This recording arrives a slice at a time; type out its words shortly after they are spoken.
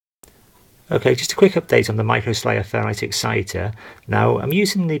Okay, just a quick update on the micro slayer ferrite exciter. Now I'm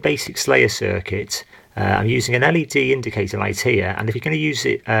using the basic slayer circuit. I'm using an LED indicator light here, and if you're going to use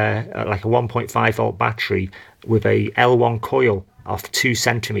it like a 1.5 volt battery with a L1 coil of 2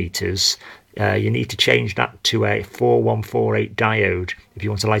 centimeters, you need to change that to a 4148 diode if you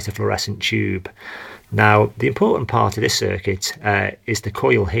want to light a fluorescent tube. Now the important part of this circuit is the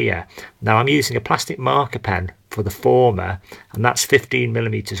coil here. Now I'm using a plastic marker pen for the former, and that's 15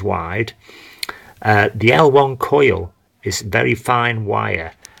 millimeters wide. The L1 coil is very fine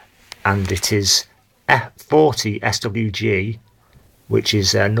wire, and it is 40 SWG, which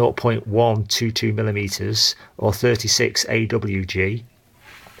is 0.122 millimeters, or 36 AWG.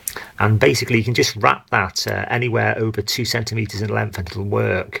 And basically you can just wrap that anywhere over 2 centimeters in length and it'll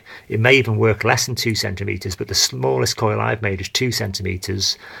work. It may even work less than 2 centimeters, but the smallest coil I've made is 2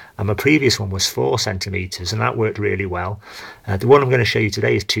 centimeters, and my previous one was 4 centimeters, and that worked really well. The one I'm going to show you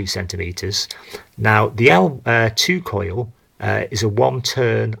today is 2 centimeters. Now the L2 coil is a 1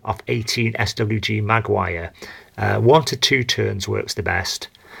 turn of 18 SWG mag wire. 1 to 2 turns works the best.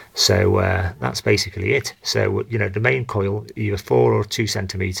 So that's basically it. So you know, the main coil either 4 or 2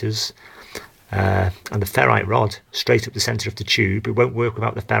 centimeters, and the ferrite rod straight up the center of the tube. It won't work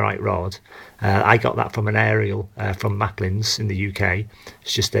without the ferrite rod. I got that from an aerial from Maplin's in the UK.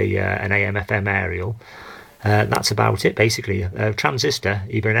 It's just an AM/FM aerial. That's about it basically. A transistor,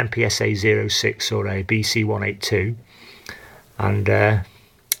 either an MPSA 06 or a BC 182, and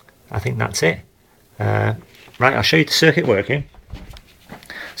I think that's it. Right, I'll show you the circuit working.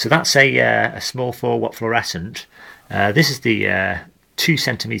 So that's a small 4-watt fluorescent. This is the 2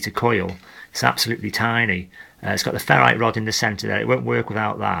 centimeter coil. It's absolutely tiny. It's got the ferrite rod in the center there. It won't work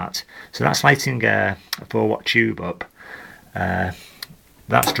without that. So that's lighting a 4-watt tube up.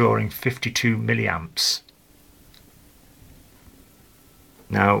 That's drawing 52 milliamps.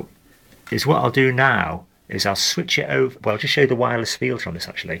 Now, what I'll do now is I'll switch it over. Well, I'll just show you the wireless filter on this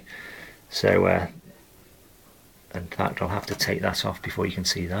actually. So in fact, I'll have to take that off before you can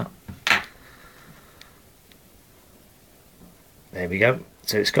see that. There we go.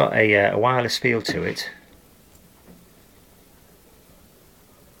 So it's got a wireless feel to it.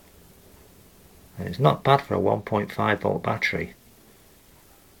 And it's not bad for a 1.5 volt battery.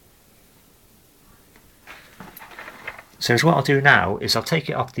 So what I'll do now is I'll take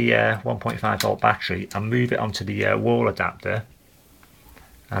it off the 1.5 volt battery and move it onto the wall adapter.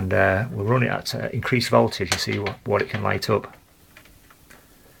 And we'll run it at increased voltage and see what it can light up.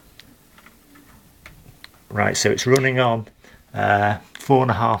 Right, so it's running on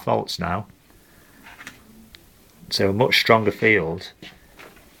 4.5 volts now, so a much stronger field,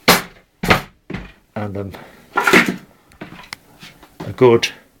 and a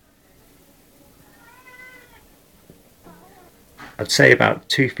good, I'd say about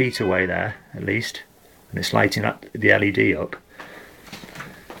 2 feet away there at least, and it's lighting up the LED up.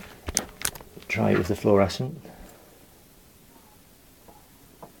 Try it with the fluorescent.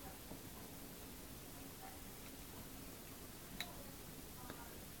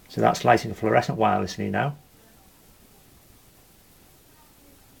 So that's lighting the fluorescent wirelessly now.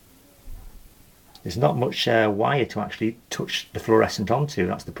 There's not much wire to actually touch the fluorescent onto,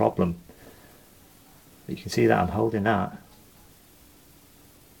 that's the problem. But you can see that I'm holding that.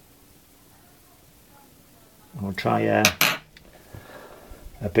 I'll try a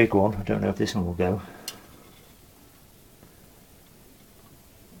big one. I don't know if this one will go.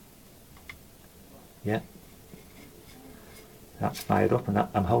 Yeah, that's fired up, and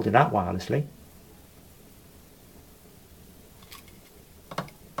I'm holding that wirelessly.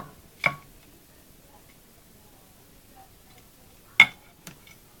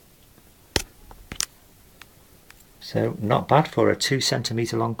 So not bad for a 2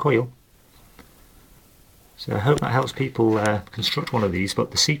 centimeter long coil. So I hope that helps people construct one of these, but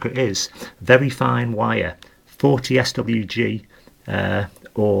the secret is very fine wire, 40 SWG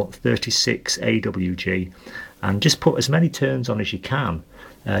or 36 AWG, and just put as many turns on as you can.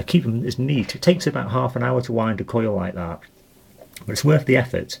 Keep them as neat. It takes about half an hour to wind a coil like that, but it's worth the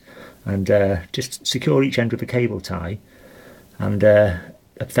effort. And just secure each end with a cable tie, and a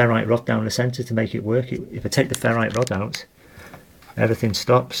ferrite rod down the centre to make it work. If I take the ferrite rod out, everything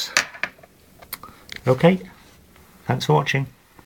stops. Okay, thanks for watching.